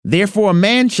Therefore a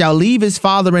man shall leave his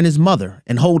father and his mother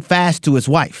and hold fast to his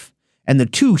wife, and the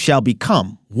two shall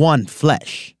become one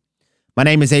flesh. My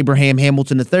name is Abraham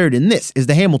Hamilton III, and this is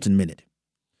the Hamilton Minute.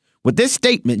 With this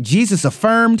statement, Jesus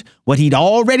affirmed what he'd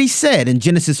already said in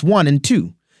Genesis 1 and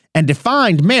 2, and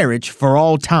defined marriage for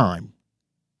all time.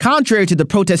 Contrary to the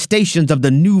protestations of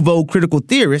the nouveau critical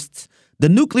theorists, the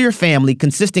nuclear family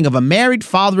consisting of a married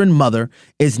father and mother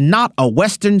is not a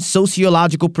Western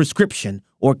sociological prescription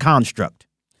or construct.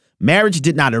 Marriage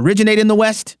did not originate in the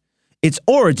West. Its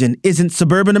origin isn't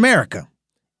suburban America.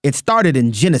 It started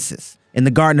in Genesis, in the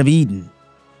Garden of Eden.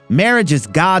 Marriage is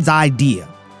God's idea.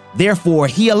 Therefore,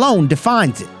 he alone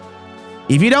defines it.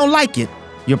 If you don't like it,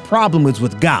 your problem is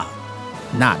with God,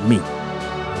 not me.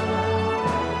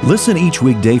 Listen each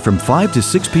weekday from 5 to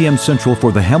 6 p.m. Central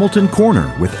for the Hamilton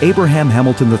Corner with Abraham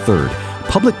Hamilton III,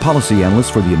 Public Policy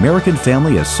Analyst for the American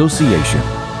Family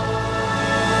Association.